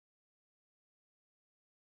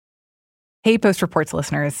Hey, Post Reports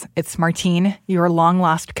listeners, it's Martine, your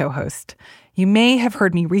long-lost co-host. You may have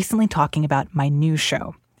heard me recently talking about my new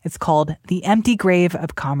show. It's called The Empty Grave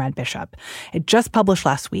of Comrade Bishop. It just published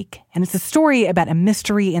last week, and it's a story about a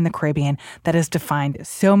mystery in the Caribbean that has defined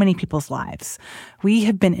so many people's lives. We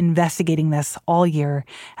have been investigating this all year,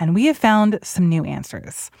 and we have found some new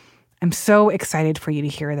answers. I'm so excited for you to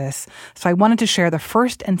hear this, so I wanted to share the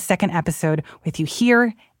first and second episode with you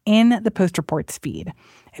here in the Post Reports feed.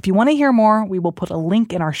 If you want to hear more, we will put a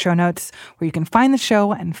link in our show notes where you can find the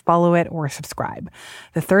show and follow it or subscribe.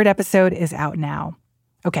 The third episode is out now.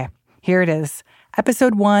 Okay, here it is.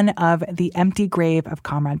 Episode 1 of The Empty Grave of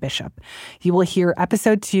Comrade Bishop. You will hear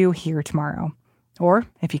episode 2 here tomorrow. Or,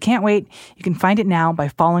 if you can't wait, you can find it now by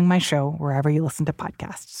following my show wherever you listen to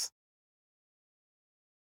podcasts.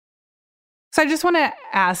 So I just want to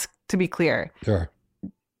ask, to be clear. Sure.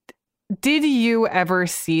 Did you ever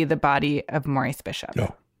see the body of Maurice Bishop?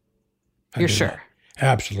 No. You're sure?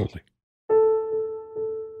 Absolutely.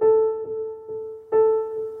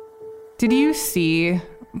 Did you see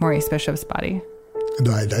Maurice Bishop's body?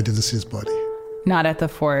 No, I didn't see his body. Not at the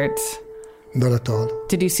fort? Not at all.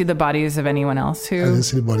 Did you see the bodies of anyone else who... I didn't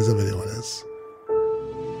see the bodies of anyone else.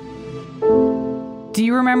 Do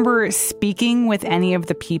you remember speaking with any of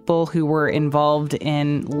the people who were involved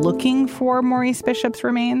in looking for Maurice Bishop's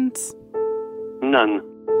remains? None.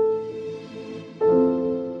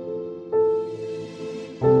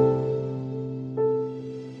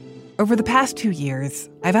 Over the past 2 years,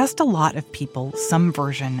 I've asked a lot of people some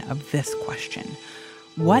version of this question.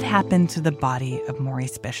 What happened to the body of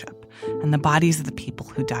Maurice Bishop and the bodies of the people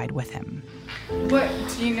who died with him? What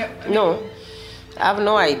do you know? No, I have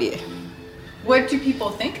no idea. What do people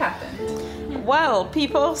think happened? Well,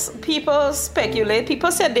 people speculate.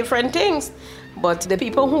 People say different things. But the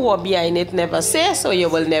people who were behind it never say, so you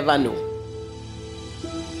will never know.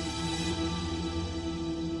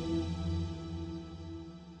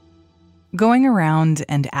 Going around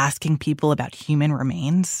and asking people about human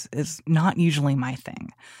remains is not usually my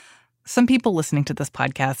thing. Some people listening to this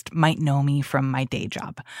podcast might know me from my day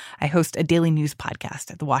job. I host a daily news podcast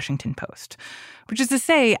at the Washington Post, which is to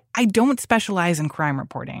say, I don't specialize in crime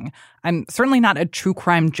reporting. I'm certainly not a true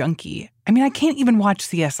crime junkie. I mean, I can't even watch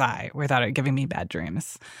CSI without it giving me bad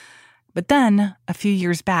dreams. But then, a few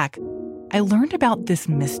years back, I learned about this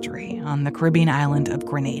mystery on the Caribbean island of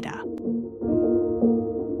Grenada.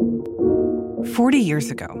 40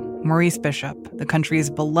 years ago, Maurice Bishop, the country's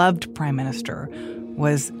beloved prime minister,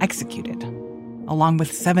 was executed, along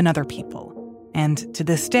with 7 other people. And to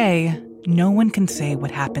this day, no one can say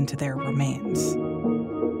what happened to their remains.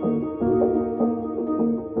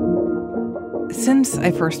 Since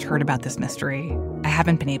I first heard about this mystery, I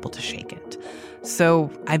haven't been able to shake it. So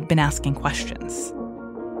I've been asking questions.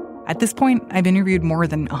 At this point, I've interviewed more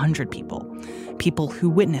than 100 people. People who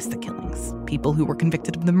witnessed the killings, people who were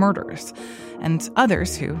convicted of the murders, and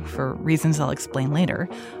others who, for reasons I'll explain later,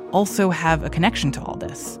 also have a connection to all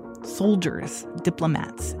this. Soldiers,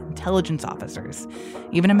 diplomats, intelligence officers,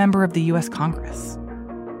 even a member of the U.S. Congress.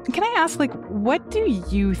 Can I ask, what do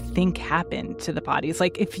you think happened to the bodies?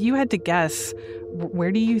 If you had to guess,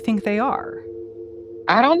 where do you think they are?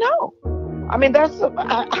 I don't know. I mean,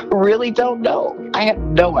 I really don't know. I have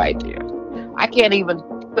no idea. I can't even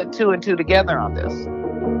put 2 and 2 together on this.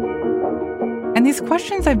 And these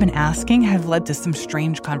questions I've been asking have led to some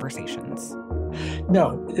strange conversations.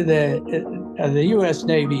 No, the U.S.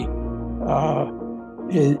 Navy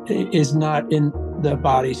is not in the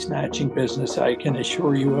body snatching business. I can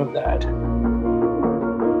assure you of that.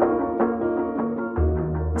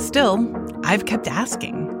 Still, I've kept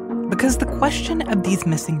asking because the question of these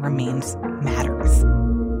missing remains matters.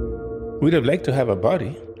 We'd have liked to have a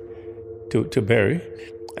body to bury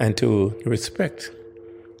and to respect.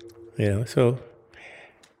 So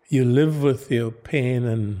you live with your pain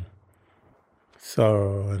and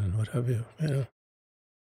sorrow and what have you.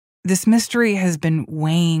 This mystery has been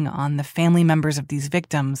weighing on the family members of these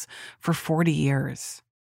victims for 40 years.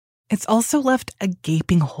 It's also left a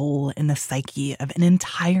gaping hole in the psyche of an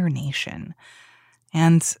entire nation.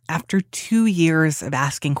 And after 2 years of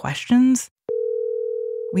asking questions,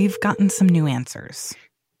 we've gotten some new answers.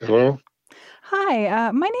 Hello?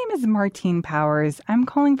 Hi, my name is Martine Powers. I'm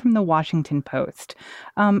calling from the Washington Post.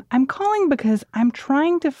 I'm calling because I'm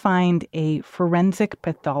trying to find a forensic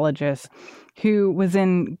pathologist who was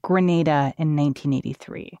in Grenada in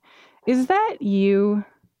 1983. Is that you?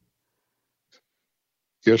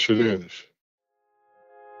 Yes, it is.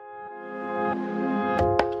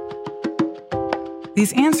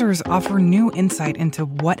 These answers offer new insight into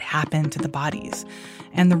what happened to the bodies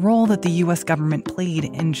and the role that the U.S. government played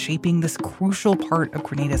in shaping this crucial part of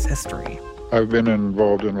Grenada's history. I've been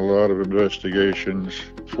involved in a lot of investigations,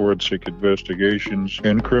 forensic investigations,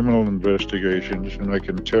 and criminal investigations, and I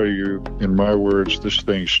can tell you, in my words, this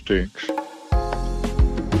thing stinks.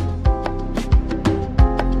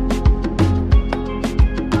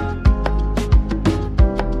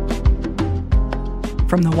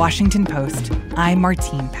 From the Washington Post, I'm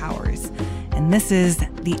Martine Powers, and this is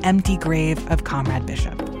The Empty Grave of Comrade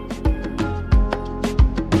Bishop.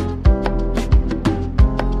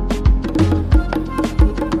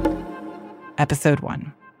 Episode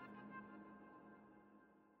 1.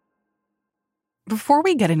 Before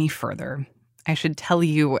we get any further, I should tell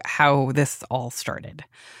you how this all started.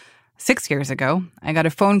 6 years ago, I got a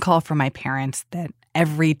phone call from my parents that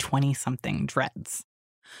every 20-something dreads.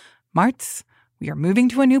 Martz, we are moving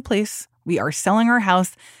to a new place, we are selling our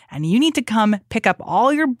house, and you need to come pick up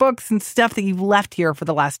all your books and stuff that you've left here for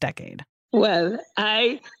the last decade. Well,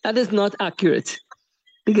 that is not accurate,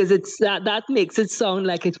 because it's that makes it sound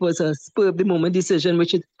like it was a spur-of-the-moment decision,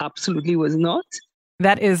 which it absolutely was not.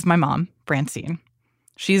 That is my mom, Francine.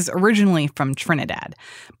 She's originally from Trinidad,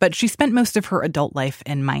 but she spent most of her adult life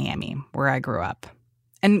in Miami, where I grew up.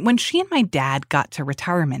 And when she and my dad got to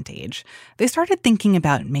retirement age, they started thinking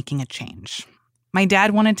about making a change. My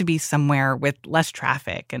dad wanted to be somewhere with less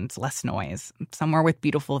traffic and less noise, somewhere with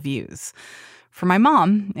beautiful views. For my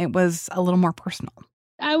mom, it was a little more personal.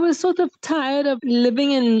 I was sort of tired of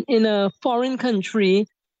living in a foreign country,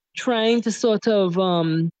 trying to sort of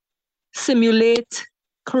simulate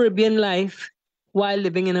Caribbean life while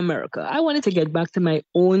living in America. I wanted to get back to my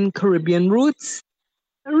own Caribbean roots.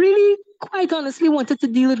 I really, quite honestly, wanted to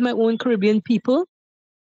deal with my own Caribbean people.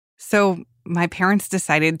 So my parents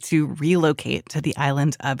decided to relocate to the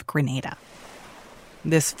island of Grenada,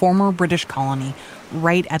 this former British colony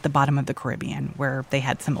right at the bottom of the Caribbean where they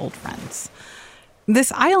had some old friends.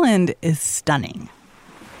 This island is stunning.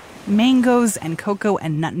 Mangoes and cocoa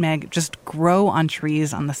and nutmeg just grow on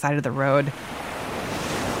trees on the side of the road.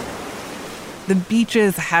 The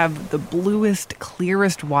beaches have the bluest,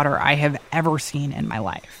 clearest water I have ever seen in my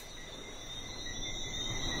life.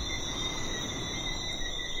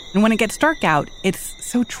 And when it gets dark out, it's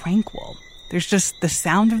so tranquil. There's just the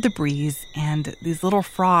sound of the breeze and these little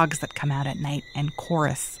frogs that come out at night and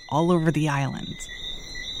chorus all over the island.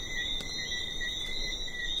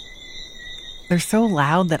 They're so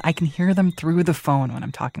loud that I can hear them through the phone when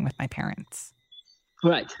I'm talking with my parents.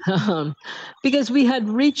 Right. Because we had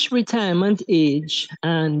reached retirement age,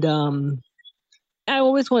 and I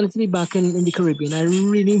always wanted to be back in the Caribbean. I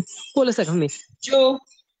really... Hold a second for me.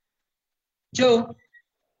 Joe,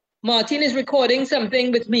 Martin is recording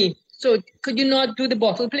something with me. So could you not do the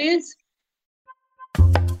bottle, please?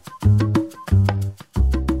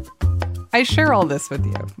 I share all this with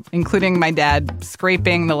you, including my dad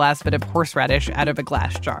scraping the last bit of horseradish out of a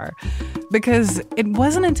glass jar, because it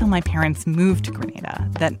wasn't until my parents moved to Grenada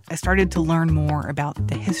that I started to learn more about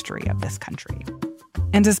the history of this country.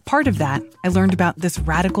 And as part of that, I learned about this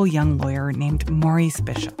radical young lawyer named Maurice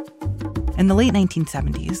Bishop. In the late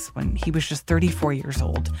 1970s, when he was just 34 years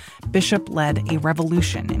old, Bishop led a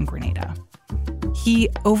revolution in Grenada. He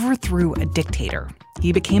overthrew a dictator.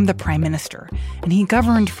 He became the prime minister, and he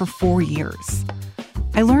governed for 4 years.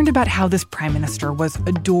 I learned about how this prime minister was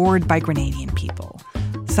adored by Grenadian people.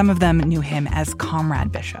 Some of them knew him as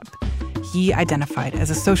Comrade Bishop. He identified as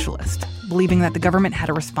a socialist, believing that the government had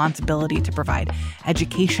a responsibility to provide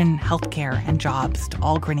education, healthcare, and jobs to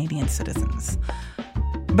all Grenadian citizens.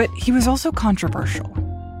 But he was also controversial.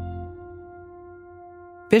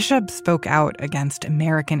 Bishop spoke out against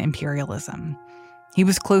American imperialism. He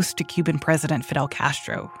was close to Cuban President Fidel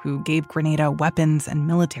Castro, who gave Grenada weapons and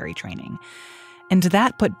military training. And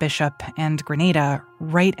that put Bishop and Grenada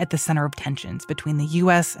right at the center of tensions between the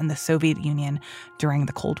U.S. and the Soviet Union during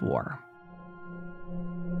the Cold War.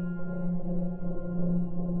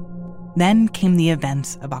 Then came the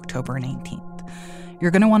events of October 19th.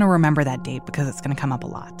 You're going to want to remember that date because it's going to come up a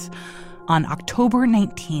lot. On October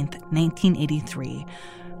 19th, 1983,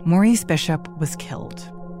 Maurice Bishop was killed.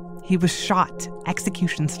 He was shot,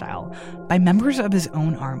 execution style, by members of his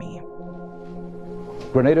own army.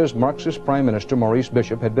 Grenada's Marxist Prime Minister Maurice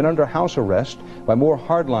Bishop had been under house arrest by more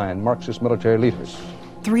hardline Marxist military leaders.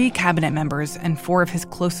 3 cabinet members and 4 of his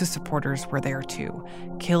closest supporters were there too,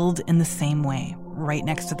 killed in the same way, right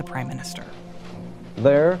next to the Prime Minister.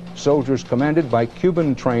 There, soldiers commanded by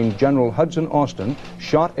Cuban-trained General Hudson Austin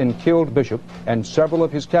shot and killed Bishop and several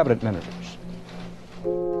of his cabinet ministers.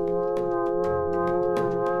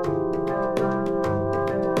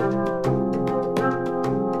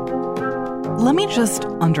 Let me just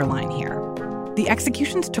underline here. The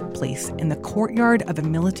executions took place in the courtyard of a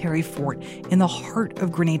military fort in the heart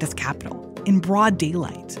of Grenada's capital, in broad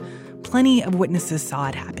daylight. Plenty of witnesses saw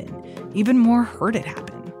it happen. Even more heard it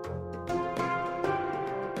happen.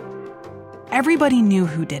 Everybody knew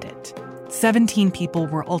who did it. 17 people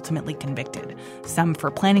were ultimately convicted, some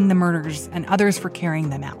for planning the murders and others for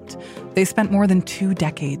carrying them out. They spent more than 2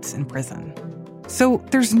 decades in prison. So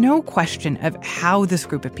there's no question of how this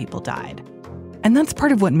group of people died. And that's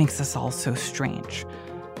part of what makes this all so strange.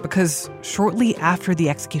 Because shortly after the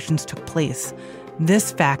executions took place,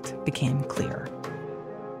 this fact became clear.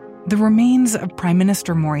 The remains of Prime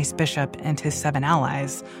Minister Maurice Bishop and his 7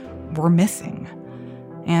 allies were missing.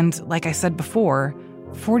 And like I said before,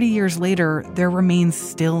 40 years later, their remains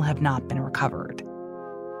still have not been recovered.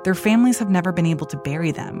 Their families have never been able to bury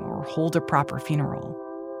them or hold a proper funeral.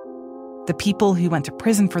 The people who went to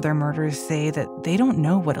prison for their murders say that they don't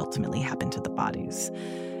know what ultimately happened to the bodies.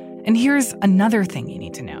 And here's another thing you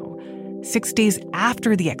need to know. 6 days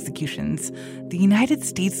after the executions, the United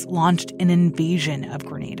States launched an invasion of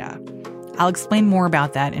Grenada. I'll explain more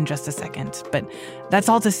about that in just a second, but that's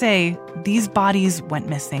all to say, these bodies went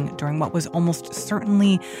missing during what was almost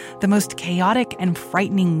certainly the most chaotic and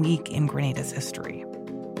frightening week in Grenada's history.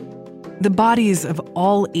 The bodies of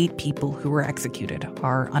all 8 people who were executed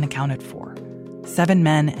are unaccounted for, 7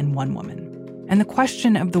 men and 1 woman. And the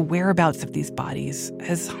question of the whereabouts of these bodies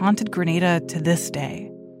has haunted Grenada to this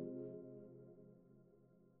day.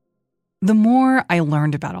 The more I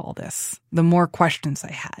learned about all this, the more questions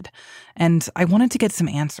I had, and I wanted to get some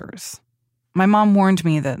answers. My mom warned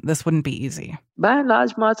me that this wouldn't be easy. By and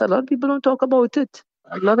large, Martha, a lot of people don't talk about it.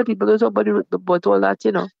 A lot of people don't talk about all that,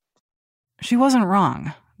 you know. She wasn't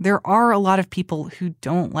wrong. There are a lot of people who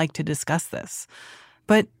don't like to discuss this.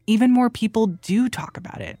 But even more people do talk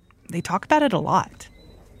about it. They talk about it a lot.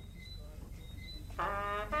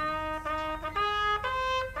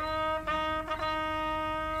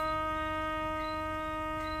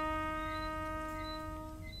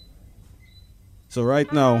 So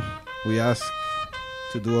right now, we ask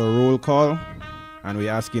to do a roll call, and we're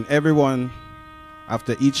asking everyone,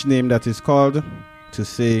 after each name that is called, to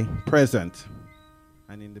say present.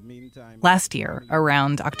 And in the meantime... Last year,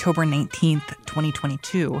 around October 19th,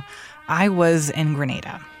 2022, I was in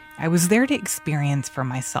Grenada. I was there to experience for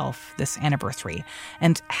myself this anniversary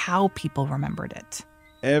and how people remembered it.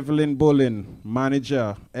 Evelyn Bullen,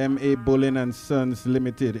 manager, M.A. Bullen and Sons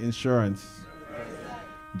Limited Insurance.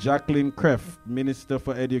 Jacqueline Kreff, Minister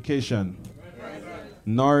for Education.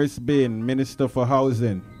 Norris Bain, Minister for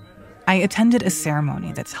Housing. I attended a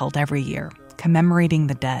ceremony that's held every year, commemorating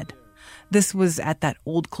the dead. This was at that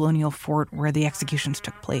old colonial fort where the executions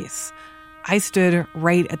took place. I stood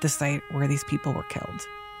right at the site where these people were killed.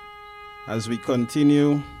 As we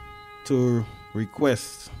continue to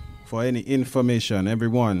request for any information,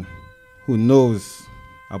 everyone who knows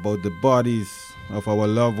about the bodies of our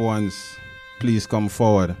loved ones, please come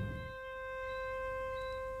forward.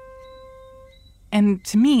 And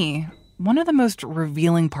to me, one of the most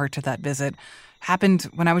revealing parts of that visit happened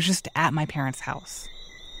when I was just at my parents' house.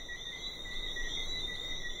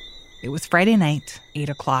 It was Friday night, 8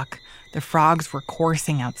 o'clock. The frogs were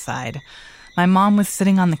chorusing outside. My mom was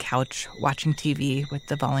sitting on the couch watching TV with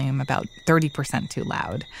the volume about 30% too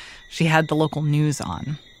loud. She had the local news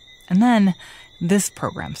on. And then this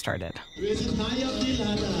program started.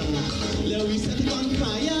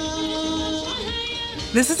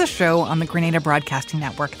 This is a show on the Grenada Broadcasting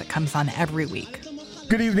Network that comes on every week.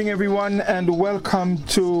 Good evening, everyone, and welcome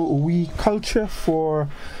to We Culture for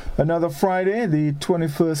another Friday, the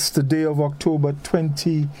 21st day of October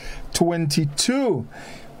 2022.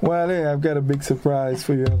 Well, hey, I've got a big surprise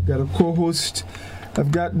for you. I've got a co-host.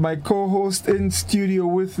 I've got my co-host in studio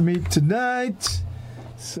with me tonight.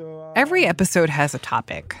 Every episode has a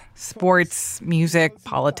topic: sports, music,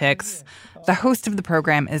 politics. The host of the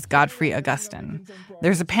program is Godfrey Augustin.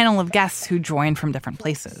 There's a panel of guests who join from different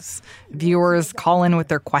places. Viewers call in with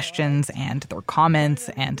their questions and their comments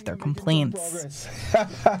and their complaints. We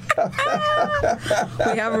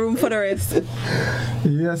have room for the rest.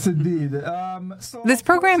 Yes, indeed. This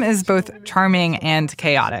program is both charming and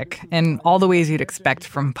chaotic in all the ways you'd expect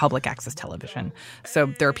from public access television. So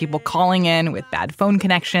there are people calling in with bad phone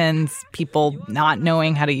connections, people not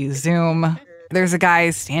knowing how to use Zoom. There's a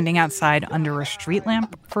guy standing outside under a street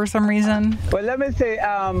lamp for some reason. Well, let me say,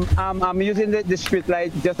 I'm using the street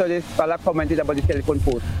light just so this fella commented about the telephone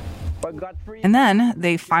pole. And then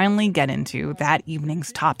they finally get into that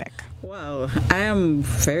evening's topic. Wow, I am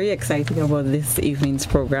very excited about this evening's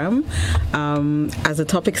program. As the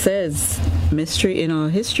topic says, mystery in our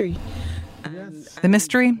history. The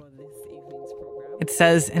mystery? It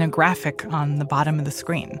says in a graphic on the bottom of the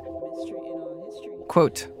screen,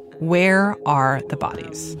 quote, "Where are the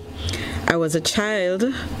bodies?" I was a child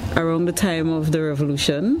around the time of the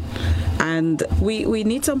revolution, and we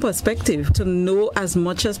need some perspective to know as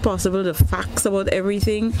much as possible the facts about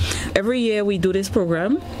everything. Every year we do this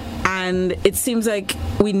program, and it seems like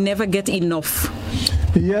we never get enough.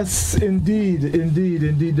 Yes, indeed.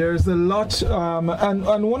 There's a lot,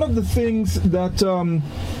 and one of the things that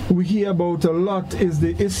we hear about a lot is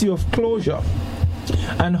the issue of closure.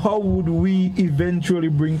 And how would we eventually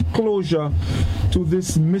bring closure to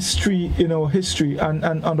this mystery in our history? And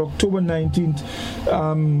on October 19th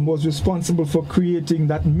was responsible for creating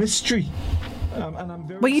that mystery.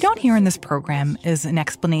 What you don't hear in this program is an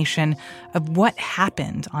explanation of what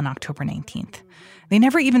happened on October 19th. They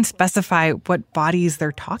never even specify what bodies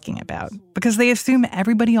they're talking about because they assume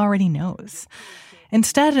everybody already knows.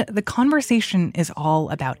 Instead, the conversation is all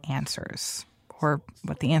about answers, or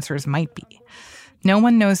what the answers might be. No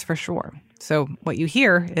one knows for sure. So what you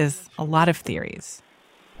hear is a lot of theories.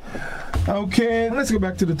 Okay, let's go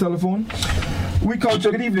back to the telephone. We called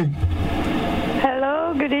you. Good evening.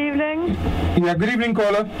 Hello, good evening. Yeah, good evening,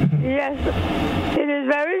 caller. Yes, it is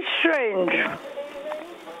very strange.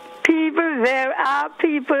 There are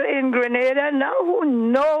people in Grenada now who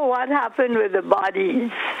know what happened with the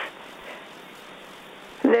bodies.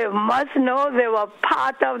 They must know they were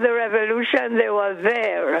part of the revolution, they were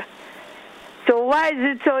there. So why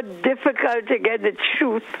is it so difficult to get the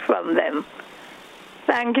truth from them?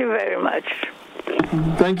 Thank you very much.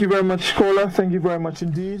 Thank you very much, caller. Thank you very much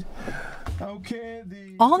indeed. Okay.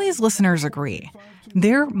 All these listeners agree.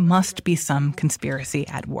 There must be some conspiracy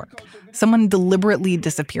at work. Someone deliberately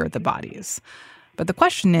disappeared the bodies. But the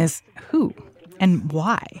question is, who and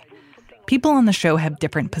why? People on the show have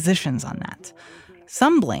different positions on that.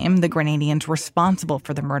 Some blame the Grenadians responsible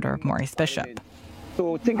for the murder of Maurice Bishop.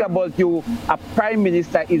 So think about a prime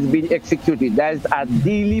minister is being executed. There's a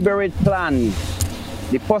deliberate plan.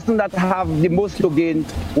 The person that have the most to gain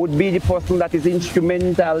would be the person that is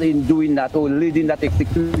instrumental in doing that or leading that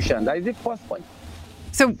execution. That is the first point.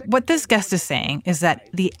 So what this guest is saying is that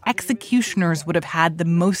the executioners would have had the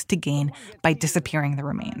most to gain by disappearing the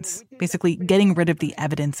remains, basically getting rid of the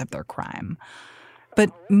evidence of their crime.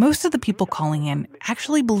 But most of the people calling in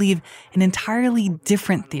actually believe an entirely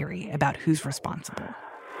different theory about who's responsible.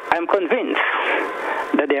 I'm convinced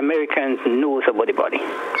that the Americans knows about the body.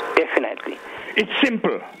 Definitely. It's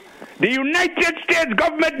simple. The United States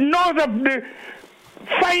government knows of the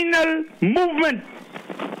final movement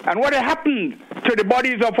and what happened to the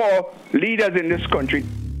bodies of our leaders in this country.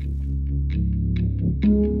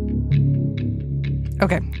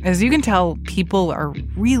 Okay, as you can tell, people are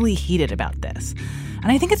really heated about this.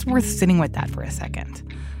 And I think it's worth sitting with that for a second.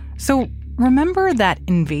 So remember that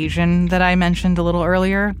invasion that I mentioned a little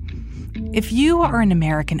earlier? If you are an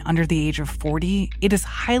American under the age of 40, it is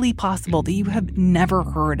highly possible that you have never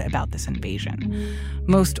heard about this invasion.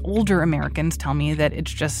 Most older Americans tell me that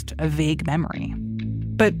it's just a vague memory.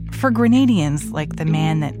 But for Grenadians, like the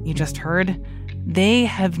man that you just heard, they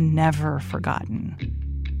have never forgotten.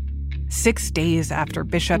 6 days after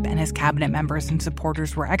Bishop and his cabinet members and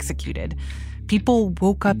supporters were executed, people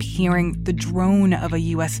woke up hearing the drone of a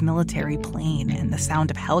U.S. military plane and the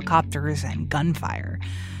sound of helicopters and gunfire.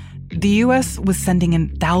 The U.S. was sending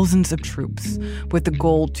in thousands of troops with the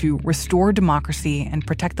goal to restore democracy and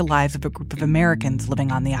protect the lives of a group of Americans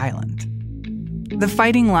living on the island. The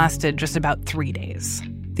fighting lasted just about 3 days.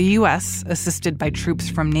 The U.S., assisted by troops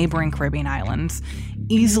from neighboring Caribbean islands,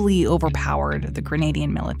 easily overpowered the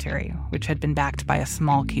Grenadian military, which had been backed by a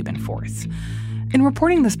small Cuban force. In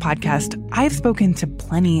reporting this podcast, I've spoken to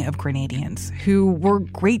plenty of Grenadians who were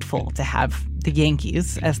grateful to have the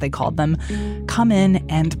Yankees, as they called them, come in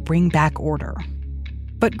and bring back order.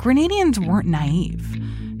 But Grenadians weren't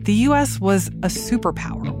naive. The U.S. was a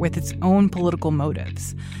superpower with its own political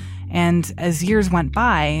motives. And as years went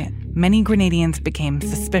by, many Grenadians became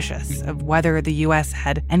suspicious of whether the U.S.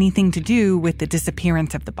 had anything to do with the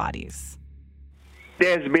disappearance of the bodies.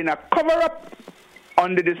 There's been a cover-up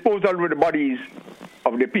on the disposal of the bodies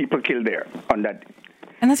of the people killed there on that.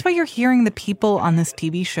 And that's why you're hearing the people on this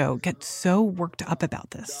TV show get so worked up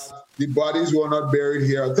about this. The bodies were not buried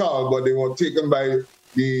here at all, but they were taken by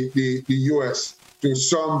the U.S. to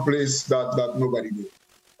some place that nobody knew.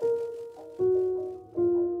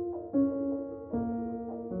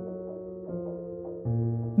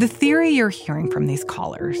 The theory you're hearing from these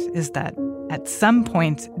callers is that at some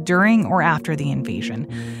point during or after the invasion,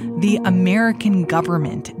 the American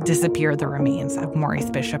government disappeared the remains of Maurice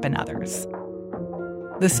Bishop and others.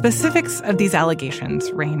 The specifics of these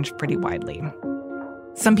allegations range pretty widely.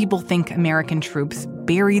 Some people think American troops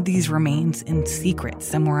buried these remains in secret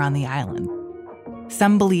somewhere on the island.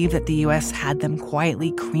 Some believe that the U.S. had them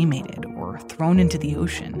quietly cremated or thrown into the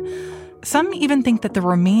ocean. Some even think that the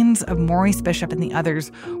remains of Maurice Bishop and the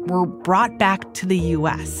others were brought back to the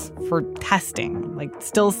U.S. for testing, like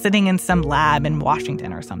still sitting in some lab in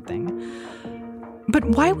Washington or something. But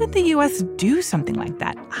why would the U.S. do something like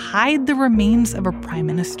that? Hide the remains of a prime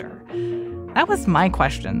minister? That was my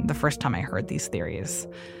question the first time I heard these theories.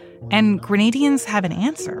 And Grenadians have an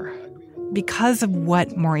answer because of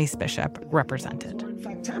what Maurice Bishop represented. In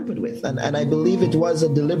fact, tampered with, and I believe it was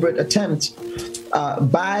a deliberate attempt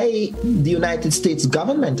by the United States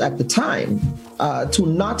government at the time to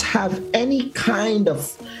not have any kind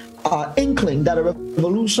of inkling that a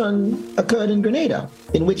revolution occurred in Grenada,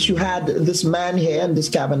 in which you had this man here and this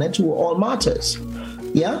cabinet who were all martyrs.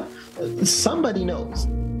 Yeah? Somebody knows.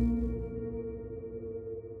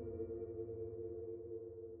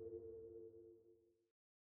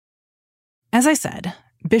 As I said,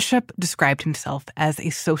 Bishop described himself as a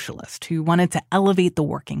socialist who wanted to elevate the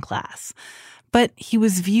working class. But he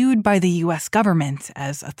was viewed by the U.S. government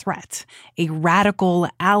as a threat, a radical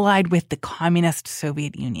allied with the communist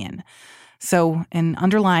Soviet Union. So an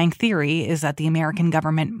underlying theory is that the American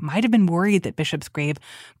government might have been worried that Bishop's grave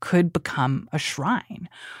could become a shrine,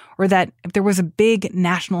 or that if there was a big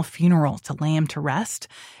national funeral to lay him to rest,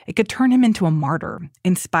 it could turn him into a martyr,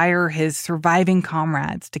 inspire his surviving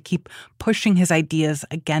comrades to keep pushing his ideas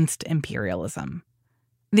against imperialism.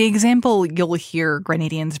 The example you'll hear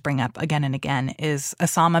Grenadians bring up again and again is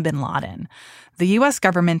Osama bin Laden. The U.S.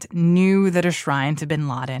 government knew that a shrine to bin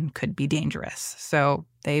Laden could be dangerous, so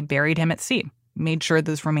they buried him at sea, made sure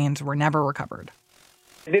those remains were never recovered.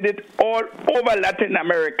 Did it all over Latin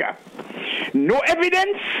America. No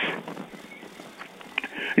evidence,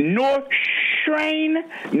 no shrine,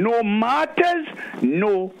 no martyrs,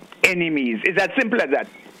 no enemies. It's as simple as that.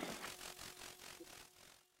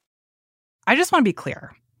 I just want to be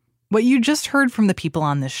clear. What you just heard from the people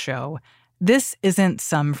on this show, this isn't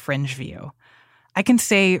some fringe view. I can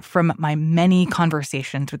say from my many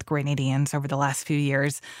conversations with Grenadians over the last few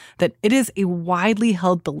years that it is a widely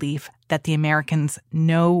held belief that the Americans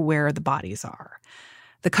know where the bodies are.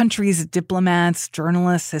 The country's diplomats,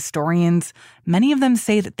 journalists, historians, many of them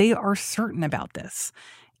say that they are certain about this.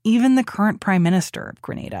 Even the current prime minister of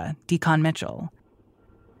Grenada, Decon Mitchell.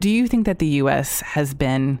 Do you think that the U.S. has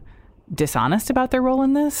been dishonest about their role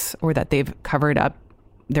in this, or that they've covered up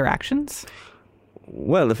their actions?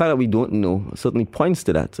 Well, the fact that we don't know certainly points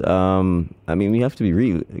to that. We have to be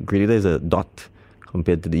real. Grenada is a dot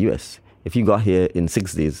compared to the U.S. If you got here in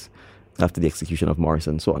 6 days after the execution of Morris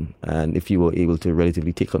and so on, and if you were able to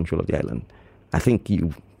relatively take control of the island, I think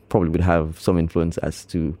you probably would have some influence as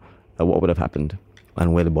to what would have happened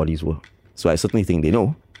and where the bodies were. So I certainly think they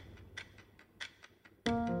know.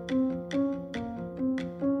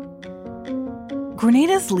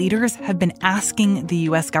 Grenada's leaders have been asking the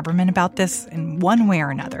U.S. government about this in one way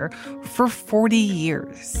or another for 40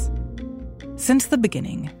 years. Since the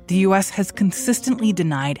beginning, the U.S. has consistently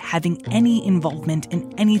denied having any involvement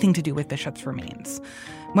in anything to do with Bishop's remains.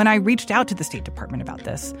 When I reached out to the State Department about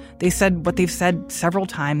this, they said what they've said several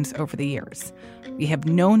times over the years. We have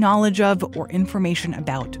no knowledge of or information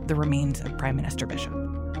about the remains of Prime Minister Bishop.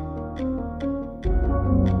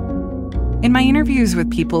 In my interviews with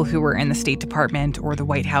people who were in the State Department or the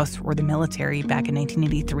White House or the military back in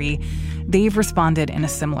 1983, they've responded in a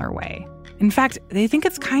similar way. In fact, they think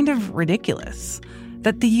it's kind of ridiculous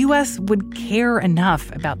that the U.S. would care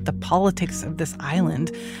enough about the politics of this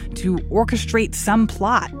island to orchestrate some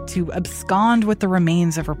plot to abscond with the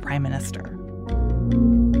remains of her prime minister.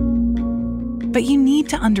 But you need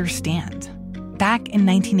to understand, back in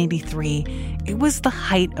 1983, it was the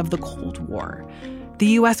height of the Cold War. The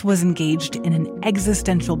U.S. was engaged in an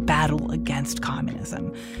existential battle against communism,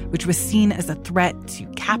 which was seen as a threat to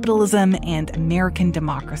capitalism and American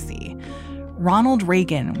democracy. Ronald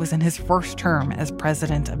Reagan was in his first term as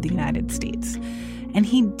president of the United States, and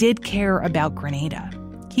he did care about Grenada.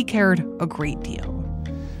 He cared a great deal.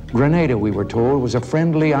 Grenada, we were told, was a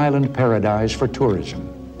friendly island paradise for tourism.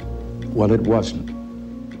 Well, it wasn't.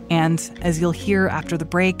 And as you'll hear after the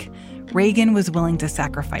break, Reagan was willing to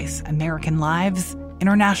sacrifice American lives,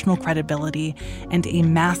 international credibility, and a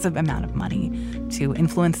massive amount of money to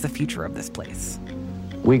influence the future of this place.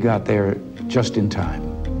 We got there just in time.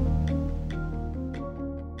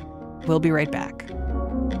 We'll be right back.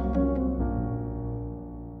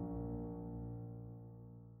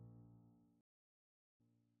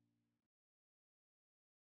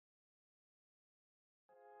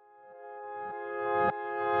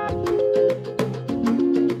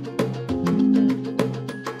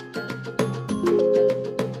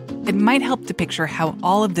 might help to picture how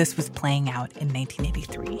all of this was playing out in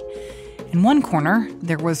 1983. In one corner,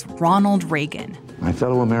 there was Ronald Reagan. My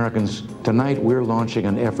fellow Americans, tonight we're launching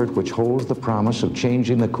an effort which holds the promise of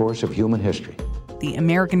changing the course of human history. The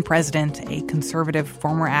American president, a conservative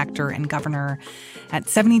former actor and governor. At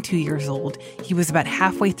 72 years old, he was about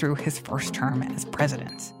halfway through his first term as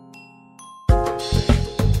president.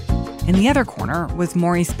 In the other corner was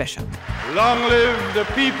Maurice Bishop. Long live the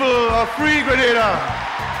people of Free Grenada!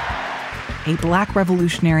 A black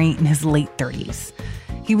revolutionary in his late 30s.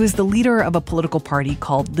 He was the leader of a political party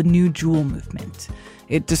called the New Jewel Movement.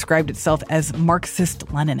 It described itself as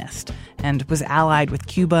Marxist-Leninist and was allied with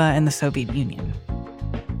Cuba and the Soviet Union.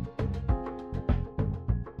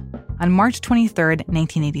 On March 23,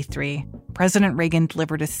 1983, President Reagan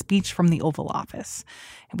delivered a speech from the Oval Office.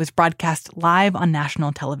 It was broadcast live on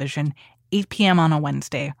national television, 8 p.m. on a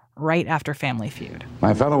Wednesday, right after Family Feud.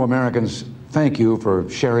 My fellow Americans, thank you for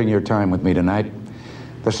sharing your time with me tonight.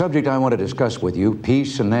 The subject I want to discuss with you,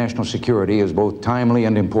 peace and national security, is both timely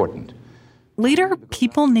and important. Later,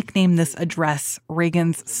 people nicknamed this address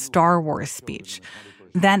Reagan's Star Wars speech.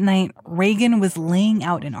 That night, Reagan was laying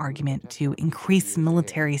out an argument to increase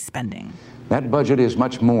military spending. That budget is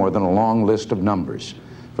much more than a long list of numbers.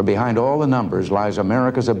 For behind all the numbers lies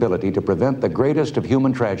America's ability to prevent the greatest of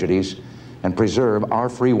human tragedies and preserve our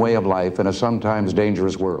free way of life in a sometimes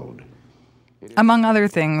dangerous world. Among other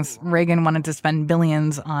things, Reagan wanted to spend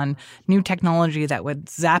billions on new technology that would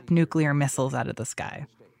zap nuclear missiles out of the sky.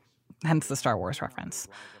 Hence the Star Wars reference.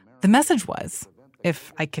 The message was,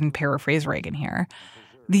 if I can paraphrase Reagan here,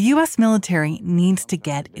 the U.S. military needs to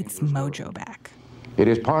get its mojo back. It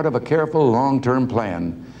is part of a careful long-term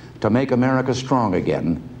plan to make America strong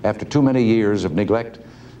again after too many years of neglect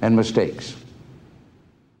and mistakes.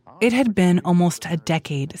 It had been almost a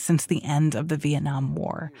decade since the end of the Vietnam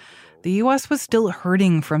War. The U.S. was still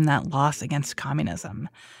hurting from that loss against communism.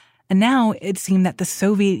 And now it seemed that the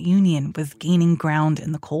Soviet Union was gaining ground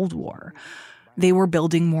in the Cold War. They were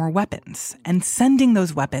building more weapons and sending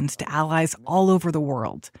those weapons to allies all over the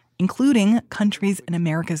world, including countries in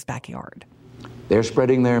America's backyard. They're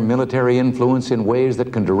spreading their military influence in ways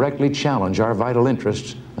that can directly challenge our vital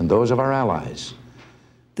interests and those of our allies.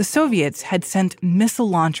 The Soviets had sent missile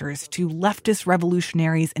launchers to leftist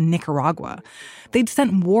revolutionaries in Nicaragua. They'd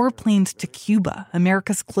sent warplanes to Cuba,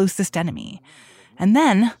 America's closest enemy. And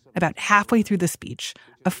then, about halfway through the speech,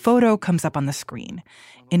 a photo comes up on the screen,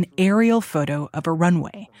 an aerial photo of a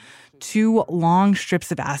runway, 2 long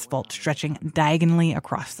strips of asphalt stretching diagonally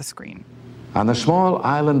across the screen. On the small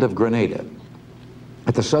island of Grenada,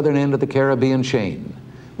 at the southern end of the Caribbean chain,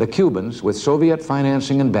 the Cubans, with Soviet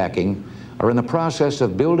financing and backing, are in the process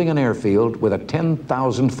of building an airfield with a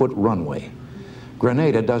 10,000-foot runway.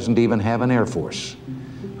 Grenada doesn't even have an air force.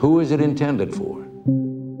 Who is it intended for?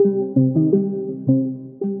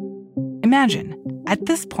 Imagine, at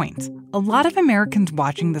this point, a lot of Americans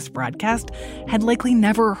watching this broadcast had likely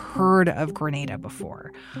never heard of Grenada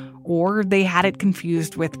before, or they had it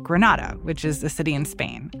confused with Granada, which is a city in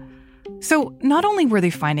Spain. So not only were they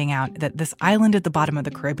finding out that this island at the bottom of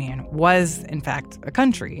the Caribbean was, in fact, a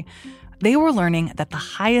country, they were learning that the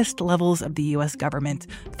highest levels of the U.S. government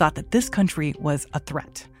thought that this country was a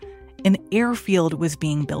threat. An airfield was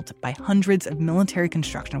being built by hundreds of military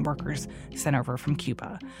construction workers sent over from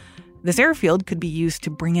Cuba. This airfield could be used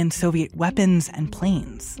to bring in Soviet weapons and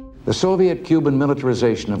planes. The Soviet-Cuban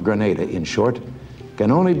militarization of Grenada, in short,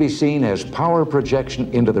 can only be seen as power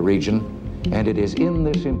projection into the region, and it is in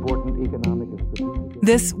this important economic and strategic...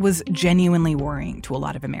 This was genuinely worrying to a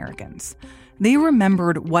lot of Americans. They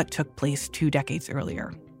remembered what took place 2 decades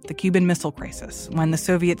earlier, the Cuban Missile Crisis, when the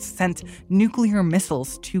Soviets sent nuclear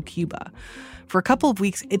missiles to Cuba. For a couple of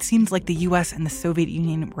weeks, it seemed like the U.S. and the Soviet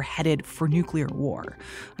Union were headed for nuclear war,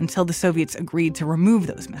 until the Soviets agreed to remove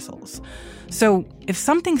those missiles. So if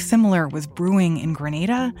something similar was brewing in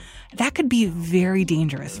Grenada, that could be very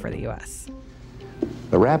dangerous for the U.S.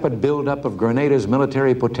 The rapid buildup of Grenada's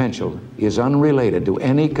military potential is unrelated to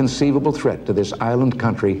any conceivable threat to this island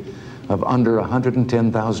country of under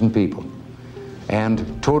 110,000 people,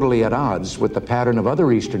 and totally at odds with the pattern of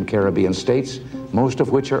other Eastern Caribbean states, most of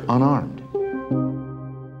which are unarmed.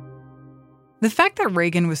 The fact that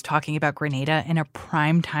Reagan was talking about Grenada in a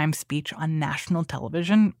primetime speech on national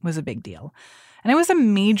television was a big deal. And it was a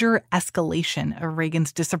major escalation of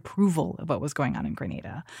Reagan's disapproval of what was going on in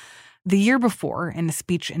Grenada. The year before, in a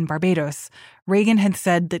speech in Barbados, Reagan had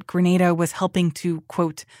said that Grenada was helping to,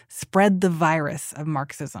 quote, spread the virus of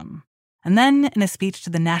Marxism. And then, in a speech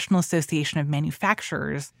to the National Association of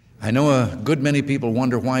Manufacturers, I know a good many people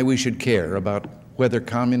wonder why we should care about whether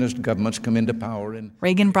communist governments come into power.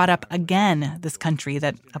 Reagan brought up again this country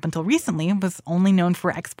that up until recently was only known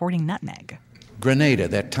for exporting nutmeg. Grenada,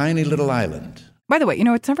 that tiny little island. By the way,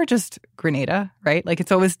 it's never just Grenada, right? Like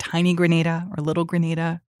it's always tiny Grenada or little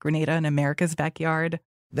Grenada, Grenada in America's backyard.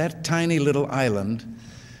 That tiny little island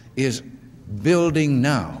is building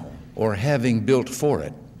now, or having built for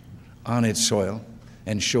it, on its soil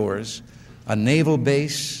and shores, a naval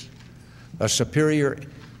base, a superior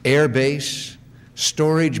air base,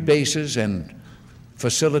 storage bases and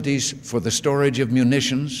facilities for the storage of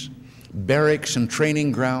munitions, barracks and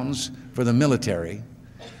training grounds for the military.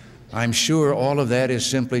 I'm sure all of that is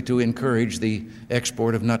simply to encourage the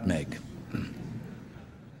export of nutmeg.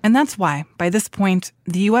 And that's why, by this point,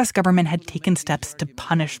 the U.S. government had taken steps to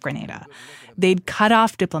punish Grenada. They'd cut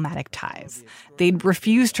off diplomatic ties. They'd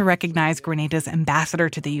refused to recognize Grenada's ambassador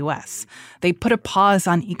to the U.S. They put a pause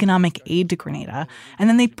on economic aid to Grenada, and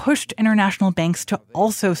then they pushed international banks to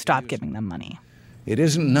also stop giving them money. It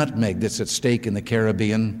isn't nutmeg that's at stake in the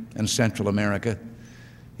Caribbean and Central America.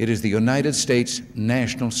 It is the United States'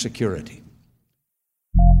 national security.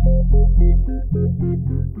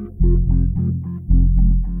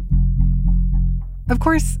 Of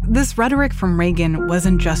course, this rhetoric from Reagan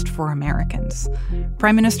wasn't just for Americans.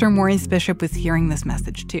 Prime Minister Maurice Bishop was hearing this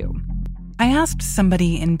message too. I asked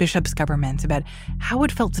somebody in Bishop's government about how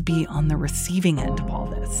it felt to be on the receiving end of all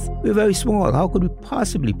this. We're very small. How could we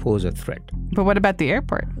possibly pose a threat? But what about the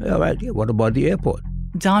airport? What about the airport?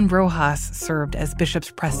 Don Rojas served as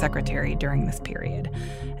Bishop's press secretary during this period,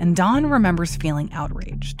 and Don remembers feeling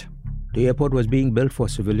outraged. The airport was being built for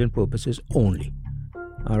civilian purposes only,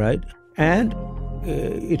 all right? And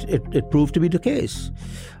it proved to be the case,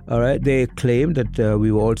 all right? They claimed that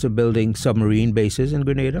we were also building submarine bases in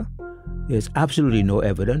Grenada. There's absolutely no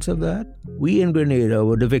evidence of that. We in Grenada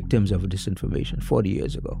were the victims of disinformation 40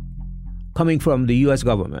 years ago, coming from the U.S.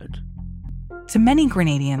 government. To many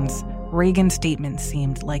Grenadians, Reagan's statements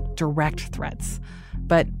seemed like direct threats.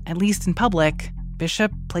 But at least in public,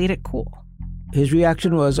 Bishop played it cool. His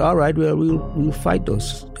reaction was, all right, well, we'll fight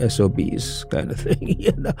those SOBs kind of thing.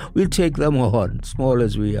 We'll take them on, small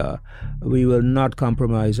as we are. We will not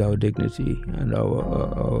compromise our dignity and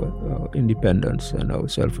our independence and our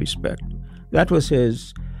self-respect. That was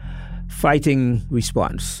his fighting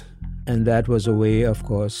response. And that was a way, of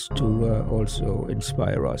course, to also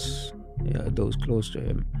inspire us, those close to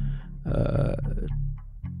him,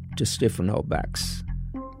 to stiffen our backs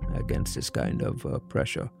against this kind of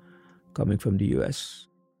pressure coming from the U.S.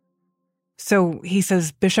 So he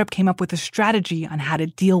says Bishop came up with a strategy on how to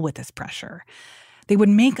deal with this pressure. They would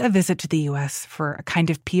make a visit to the U.S. for a kind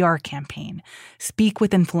of PR campaign, speak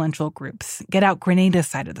with influential groups, get out Grenada's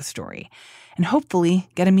side of the story, and hopefully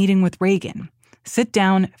get a meeting with Reagan, sit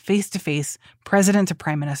down face-to-face, president to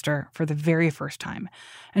prime minister for the very first time,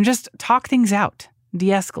 and just talk things out,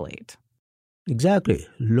 de-escalate. Exactly.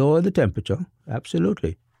 Lower the temperature.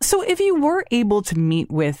 Absolutely. So if you were able to meet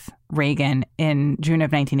with Reagan in June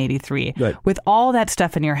of 1983, right, with all that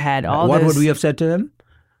stuff in your head, what would we have said to him?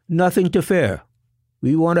 Nothing to fear.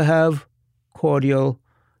 We want to have cordial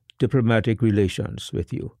diplomatic relations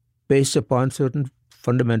with you based upon certain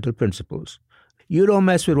fundamental principles. You don't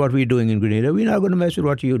mess with what we're doing in Grenada. We're not going to mess with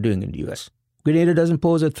what you're doing in the U.S. Grenada doesn't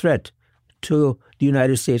pose a threat to the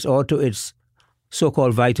United States or to its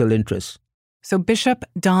so-called vital interests. So Bishop,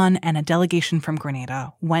 Don, and a delegation from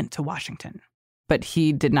Grenada went to Washington. But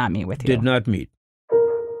he did not meet with you. Did not meet.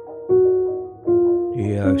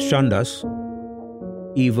 He shunned us.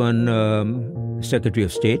 Even the Secretary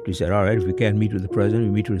of State, we said, all right, if we can't meet with the President,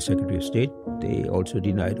 we meet with the Secretary of State. They also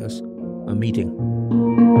denied us a meeting.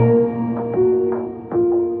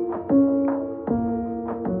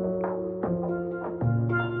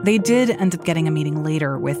 They did end up getting a meeting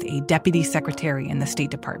later with a deputy secretary in the State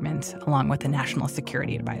Department, along with a national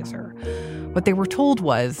security advisor. What they were told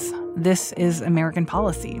was, this is American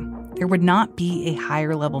policy. There would not be a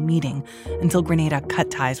higher-level meeting until Grenada cut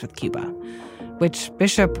ties with Cuba, which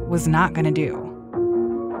Bishop was not going to do.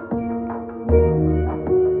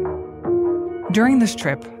 During this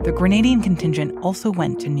trip, the Grenadian contingent also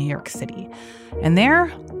went to New York City. And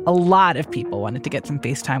there, a lot of people wanted to get some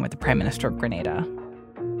FaceTime with the Prime Minister of Grenada.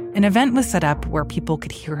 An event was set up where people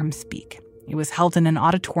could hear him speak. It was held in an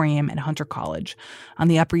auditorium at Hunter College on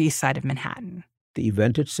the Upper East Side of Manhattan. The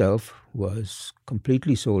event itself was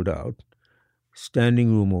completely sold out, standing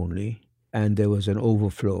room only, and there was an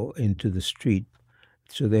overflow into the street.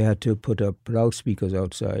 So they had to put up loudspeakers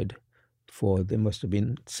outside there must have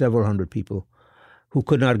been several hundred people who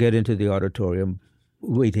could not get into the auditorium,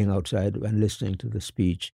 waiting outside and listening to the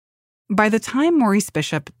speech. By the time Maurice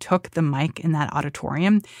Bishop took the mic in that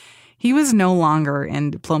auditorium, He was no longer in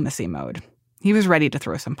diplomacy mode. He was ready to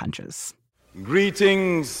throw some punches.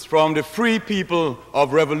 Greetings from the free people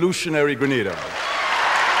of revolutionary Grenada.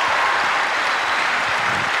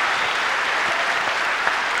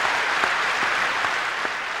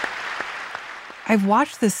 I've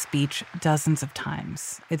watched this speech dozens of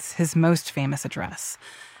times. It's his most famous address.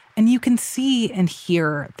 And you can see and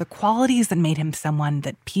hear the qualities that made him someone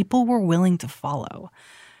that people were willing to follow.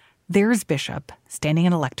 There's Bishop standing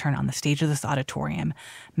at a lectern on the stage of this auditorium,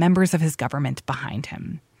 members of his government behind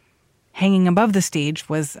him. Hanging above the stage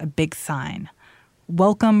was a big sign.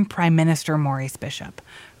 Welcome, Prime Minister Maurice Bishop.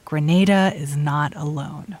 Grenada is not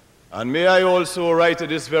alone. And may I also, right at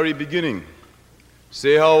this very beginning,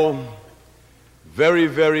 say how very,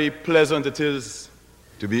 very pleasant it is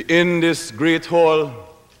to be in this great hall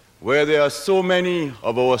where there are so many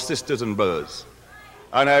of our sisters and brothers.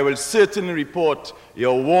 And I will certainly report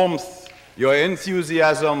your warmth, your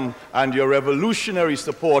enthusiasm, and your revolutionary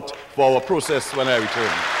support for our process when I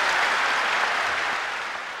return.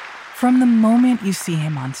 From the moment you see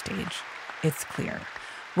him on stage, it's clear.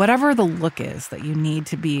 Whatever the look is that you need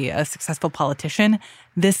to be a successful politician,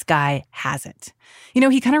 this guy has it. You know,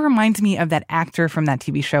 he kind of reminds me of that actor from that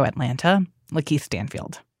TV show Atlanta, Lakeith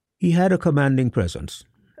Stanfield. He had a commanding presence.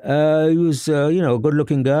 He was, a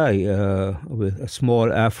good-looking guy with a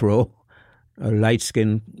small afro, light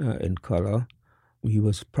skin in color. He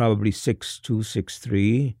was probably 6'2",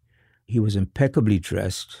 6'3". He was impeccably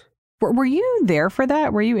dressed. Were you there for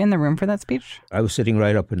that? Were you in the room for that speech? I was sitting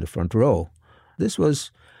right up in the front row. This was,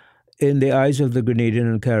 in the eyes of the Grenadian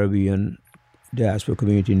and Caribbean diaspora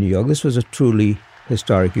community in New York, this was a truly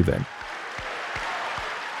historic event.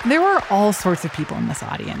 There were all sorts of people in this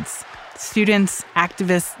audience. Students,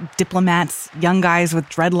 activists, diplomats, young guys with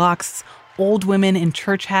dreadlocks, old women in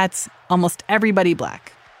church hats, almost everybody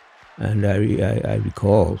black. And I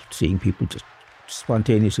recall seeing people just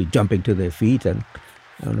spontaneously jumping to their feet and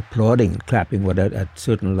applauding and clapping at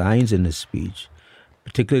certain lines in his speech,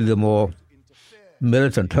 particularly the more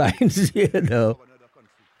militant lines,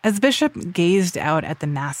 As Bishop gazed out at the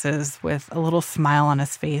masses with a little smile on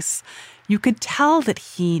his face, you could tell that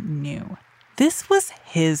he knew. This was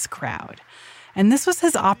his crowd. And this was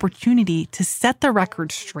his opportunity to set the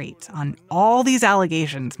record straight on all these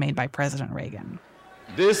allegations made by President Reagan.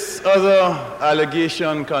 This other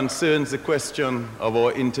allegation concerns the question of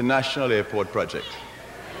our international airport project.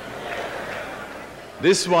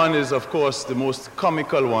 This one is, of course, the most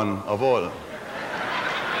comical one of all.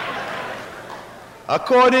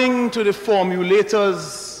 According to the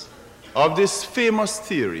formulators of this famous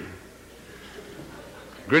theory,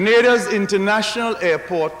 Grenada's international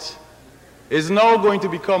airport is now going to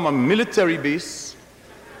become a military base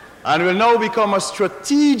and will now become a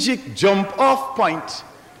strategic jump-off point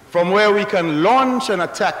from where we can launch an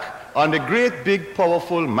attack on the great, big,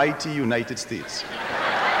 powerful, mighty United States.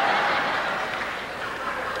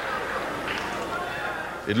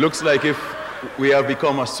 It looks like if we have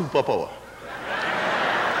become a superpower.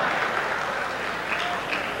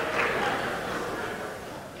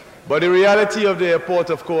 But the reality of the airport,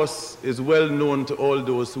 of course, is well known to all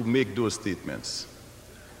those who make those statements.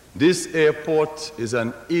 This airport is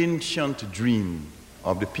an ancient dream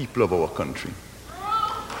of the people of our country.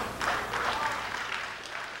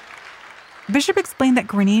 Bishop explained that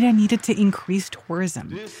Grenada needed to increase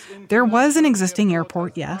tourism. There was an existing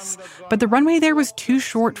airport, yes, but the runway there was too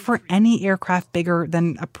short for any aircraft bigger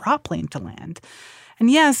than a prop plane to land. And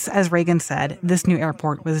yes, as Reagan said, this new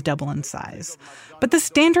airport was double in size. But the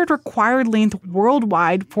standard required length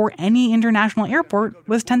worldwide for any international airport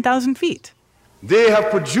was 10,000 feet. They have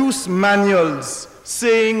produced manuals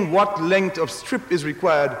saying what length of strip is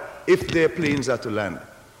required if their planes are to land.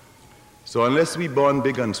 So unless we born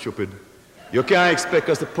big and stupid, you can't expect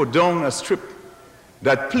us to put down a strip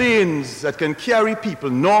that planes that can carry people,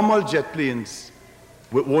 normal jet planes,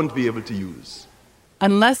 won't be able to use.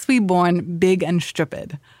 Unless we born big and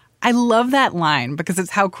stupid. I love that line because it's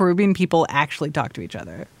how Caribbean people actually talk to each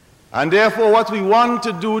other. And therefore, what we want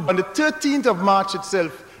to do on the 13th of March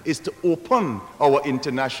itself is to open our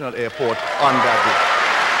international airport on that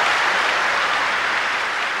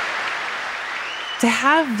day. To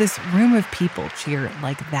have this room of people cheer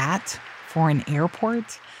like that for an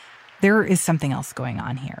airport, there is something else going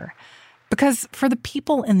on here. Because for the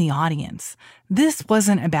people in the audience, this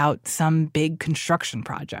wasn't about some big construction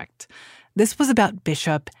project. This was about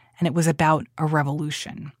Bishop, and it was about a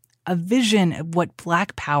revolution, a vision of what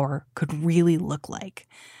Black power could really look like.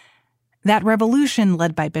 That revolution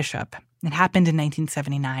led by Bishop It happened in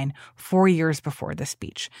 1979, 4 years before this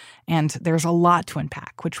speech. And there's a lot to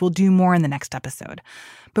unpack, which we'll do more in the next episode.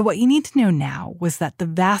 But what you need to know now was that the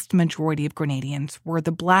vast majority of Grenadians were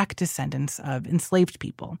the Black descendants of enslaved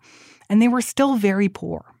people. And they were still very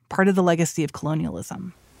poor, part of the legacy of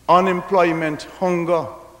colonialism. Unemployment, hunger,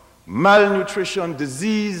 malnutrition,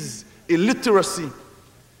 disease, illiteracy.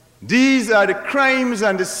 These are the crimes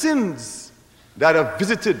and the sins that are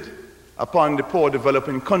visited upon the poor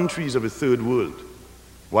developing countries of the third world,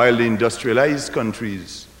 while the industrialized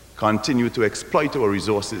countries continue to exploit our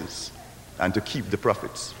resources and to keep the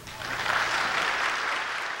profits.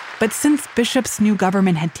 But since Bishop's new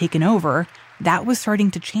government had taken over, that was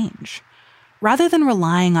starting to change. Rather than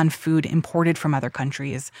relying on food imported from other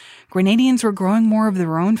countries, Grenadians were growing more of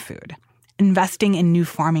their own food, investing in new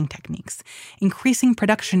farming techniques, increasing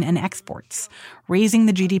production and exports, raising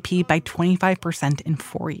the GDP by 25% in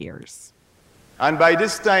 4 years. And by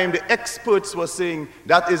this time, the experts were saying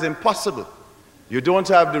that is impossible. You don't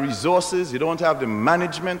have the resources, you don't have the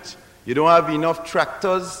management, you don't have enough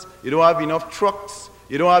tractors, you don't have enough trucks,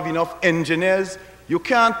 you don't have enough engineers. You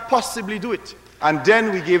can't possibly do it. And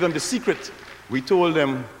then we gave them the secret. We told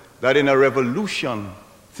them that in a revolution,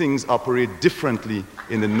 things operate differently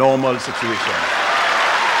in the normal situation.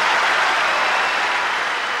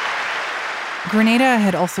 Grenada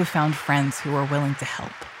had also found friends who were willing to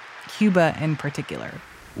help, Cuba in particular.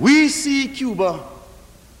 We see Cuba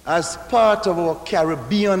as part of our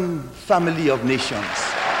Caribbean family of nations.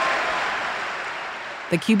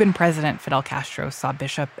 The Cuban president, Fidel Castro, saw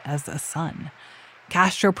Bishop as a son.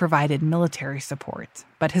 Castro provided military support,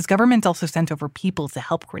 but his government also sent over people to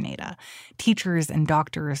help Grenada, teachers and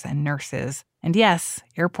doctors and nurses, and yes,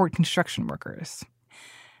 airport construction workers.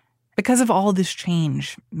 Because of all this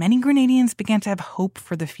change, many Grenadians began to have hope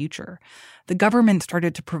for the future. The government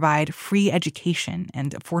started to provide free education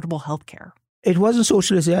and affordable health care. It wasn't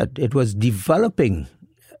socialist yet. It was developing.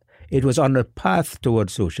 It was on a path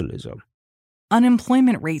towards socialism.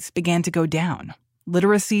 Unemployment rates began to go down.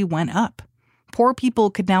 Literacy went up. Poor people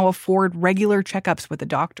could now afford regular checkups with a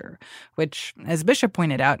doctor, which, as Bishop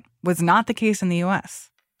pointed out, was not the case in the U.S.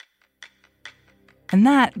 And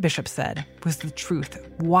that, Bishop said, was the truth,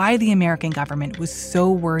 why the American government was so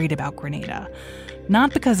worried about Grenada.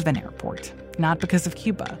 Not because of an airport, not because of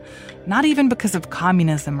Cuba, not even because of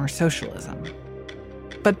communism or socialism,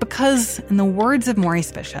 but because, in the words of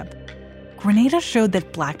Maurice Bishop, Grenada showed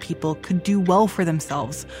that Black people could do well for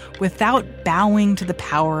themselves without bowing to the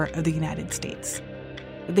power of the United States.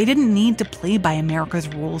 They didn't need to play by America's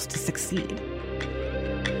rules to succeed.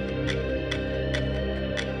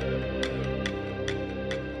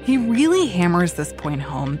 He really hammers this point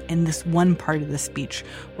home in this one part of the speech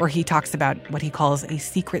where he talks about what he calls a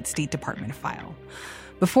secret State Department file.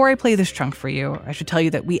 Before I play this chunk for you, I should tell you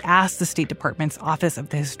that we asked the State Department's Office of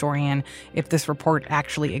the Historian if this report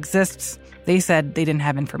actually exists. They said they didn't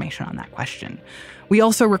have information on that question. We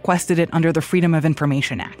also requested it under the Freedom of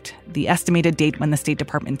Information Act. The estimated date when the State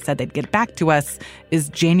Department said they'd get back to us is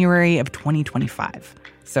January of 2025.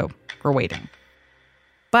 So we're waiting.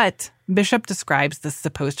 But Bishop describes this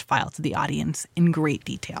supposed file to the audience in great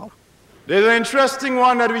detail. There's an interesting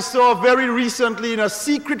one that we saw very recently in a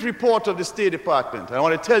secret report of the State Department. I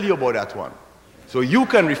want to tell you about that one, so you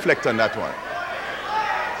can reflect on that one.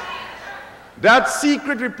 That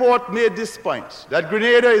secret report made this point, that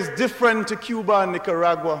Grenada is different to Cuba and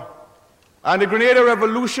Nicaragua. And the Grenada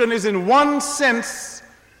Revolution is in one sense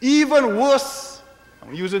even worse,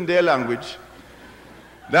 I'm using their language,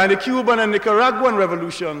 than the Cuban and Nicaraguan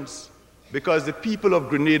revolutions, because the people of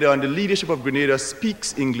Grenada and the leadership of Grenada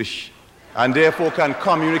speaks English and therefore can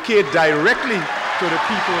communicate directly to the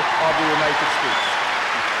people of the United States.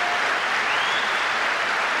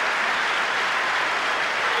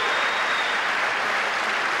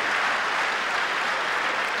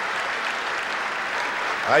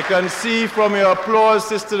 I can see from your applause,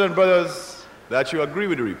 sisters and brothers, that you agree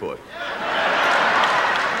with the report.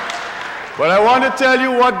 But I want to tell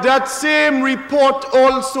you what that same report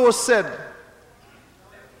also said,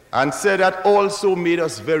 and said that also made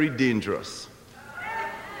us very dangerous.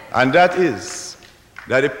 And that is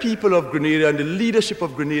that the people of Grenada and the leadership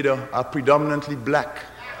of Grenada are predominantly Black.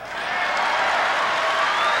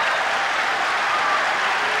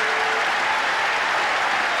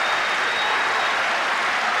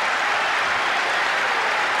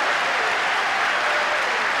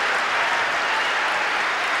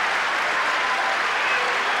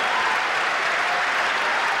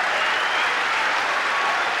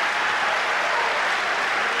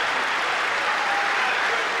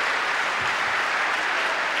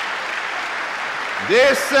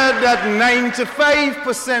 They said that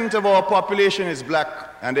 95% of our population is black,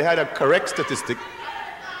 and they had a correct statistic.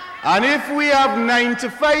 And if we have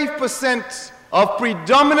 95% of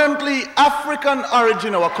predominantly African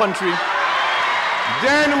origin in our country,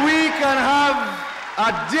 then we can have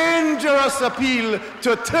a dangerous appeal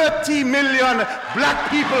to 30 million black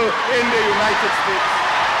people in the United States.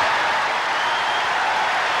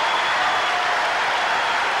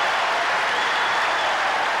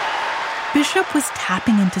 Bishop was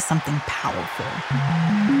tapping into something powerful.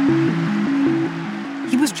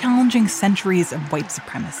 He was challenging centuries of white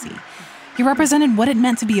supremacy. He represented what it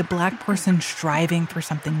meant to be a black person striving for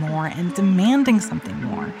something more and demanding something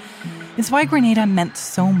more. It's why Grenada meant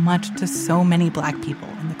so much to so many black people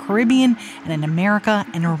in the Caribbean and in America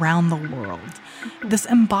and around the world. This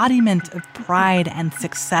embodiment of pride and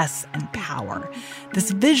success and power.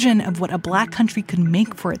 This vision of what a black country could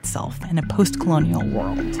make for itself in a post-colonial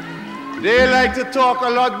world. They like to talk a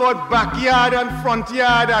lot about backyard and front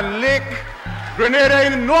yard and lake. Grenada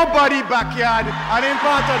ain't nobody backyard and ain't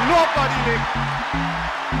part of nobody lake.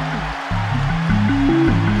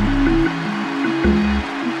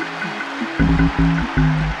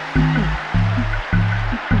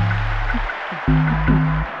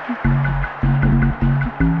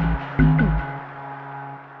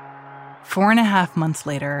 Four and a half months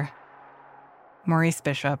later, Maurice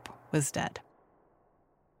Bishop was dead.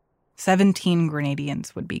 17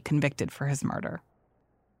 Grenadians would be convicted for his murder.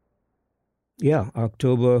 Yeah,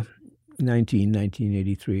 October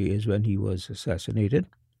 1983 is when he was assassinated.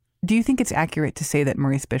 Do you think it's accurate to say that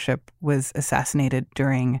Maurice Bishop was assassinated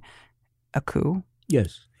during a coup?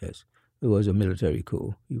 Yes. It was a military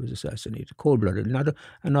coup. He was assassinated, cold-blooded. And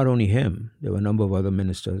not only him, there were a number of other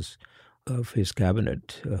ministers of his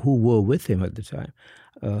cabinet who were with him at the time.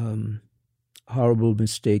 Horrible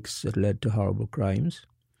mistakes that led to horrible crimes.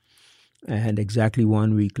 And exactly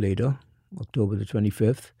 1 week later, October the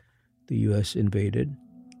 25th, the U.S. invaded.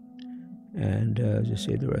 And as I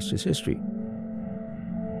say, the rest is history.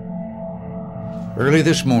 Early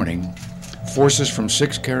this morning, forces from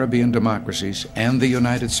 6 Caribbean democracies and the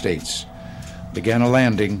United States began a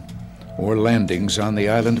landing or landings on the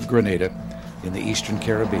island of Grenada in the Eastern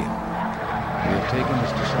Caribbean. We have taken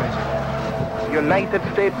this decisive. United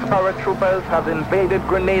States paratroopers have invaded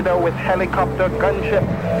Grenada with helicopter gunships.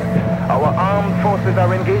 Our armed forces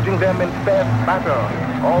are engaging them in fierce battle.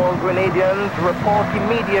 All Grenadians report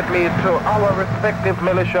immediately to our respective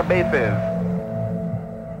militia bases.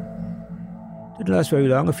 It didn't last very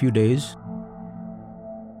long, a few days.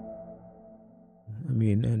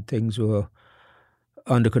 And things were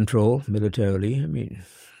under control militarily.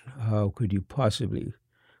 How could you possibly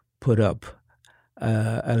put up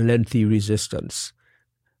a lengthy resistance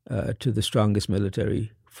to the strongest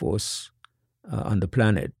military force on the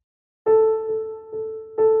planet?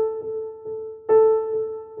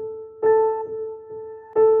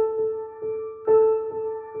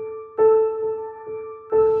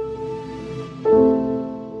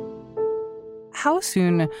 How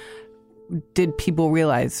soon did people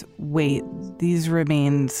realize, wait, these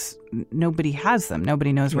remains, nobody has them,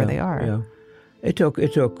 nobody knows where they are? Yeah. It took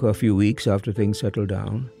a few weeks after things settled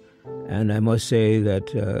down. And I must say that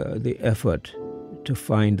the effort to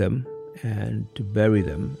find them and to bury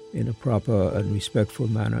them in a proper and respectful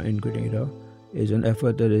manner in Grenada is an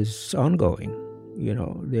effort that is ongoing.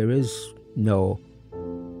 There is no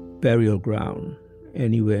burial ground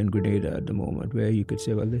anywhere in Grenada at the moment where you could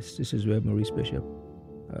say, well, this is where Maurice Bishop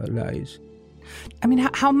lies.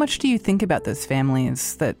 How much do you think about those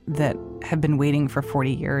families that have been waiting for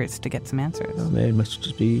 40 years to get some answers? It must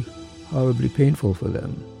just be horribly painful for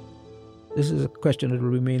them. This is a question that will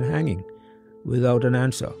remain hanging without an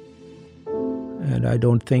answer. And I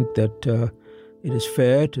don't think that it is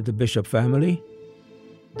fair to the Bishop family,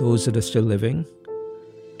 those that are still living,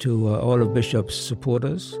 to all of Bishop's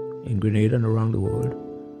supporters in Grenada and around the world,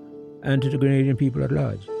 and to the Grenadian people at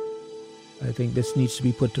large. I think this needs to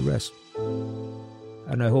be put to rest.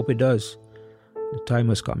 And I hope it does. The time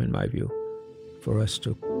has come, in my view, for us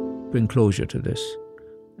to bring closure to this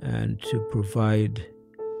and to provide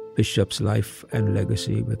Bishop's life and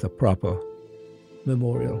legacy with a proper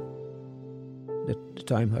memorial. That the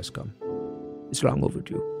time has come. It's long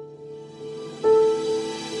overdue.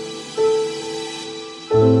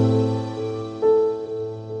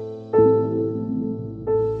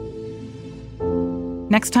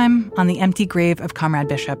 Next time on The Empty Grave of Comrade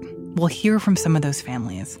Bishop, we'll hear from some of those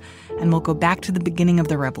families, and we'll go back to the beginning of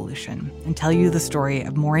the revolution and tell you the story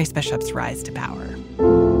of Maurice Bishop's rise to power.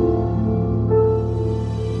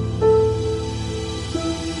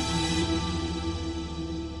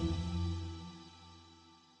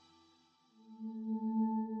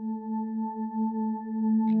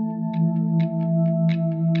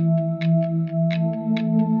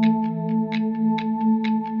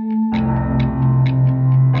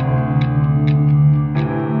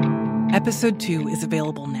 Episode 2 is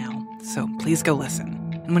available now, so please go listen.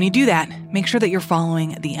 And when you do that, make sure that you're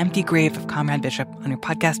following The Empty Grave of Comrade Bishop on your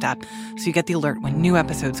podcast app so you get the alert when new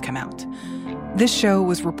episodes come out. This show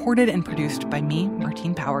was reported and produced by me,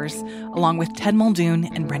 Martine Powers, along with Ted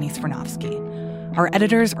Muldoon and Brenny Svirnovsky. Our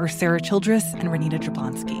editors are Sarah Childress and Renita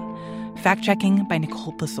Jablonski. Fact-checking by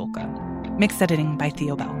Nicole Pasulka. Mixed editing by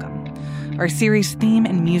Theo Balcom. Our series theme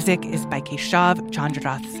and music is by Keshav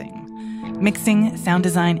Chandrarath Singh. Mixing, sound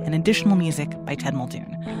design, and additional music by Ted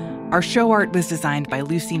Muldoon. Our show art was designed by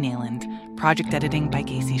Lucy Nayland, project editing by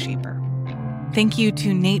Casey Shaper. Thank you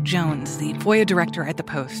to Nate Jones, the FOIA director at The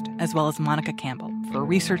Post, as well as Monica Campbell for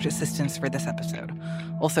research assistance for this episode.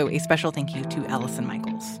 Also, a special thank you to Allison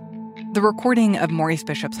Michaels. The recording of Maurice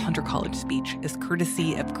Bishop's Hunter College speech is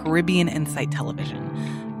courtesy of Caribbean Insight Television.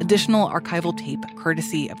 Additional archival tape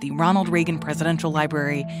courtesy of the Ronald Reagan Presidential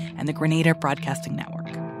Library and the Grenada Broadcasting Network.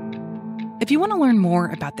 If you want to learn more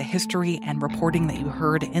about the history and reporting that you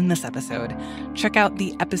heard in this episode, check out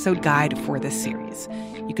the episode guide for this series.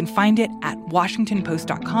 You can find it at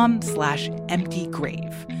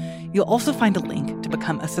washingtonpost.com/emptygrave. You'll also find a link to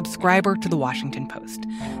become a subscriber to the Washington Post.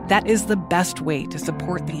 That is the best way to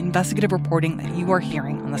support the investigative reporting that you are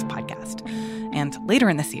hearing on this podcast. And later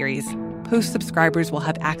in the series, Post subscribers will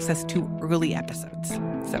have access to early episodes.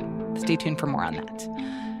 So stay tuned for more on that.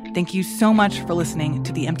 Thank you so much for listening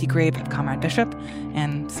to The Empty Grave of Comrade Bishop,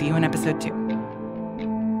 and see you in episode 2.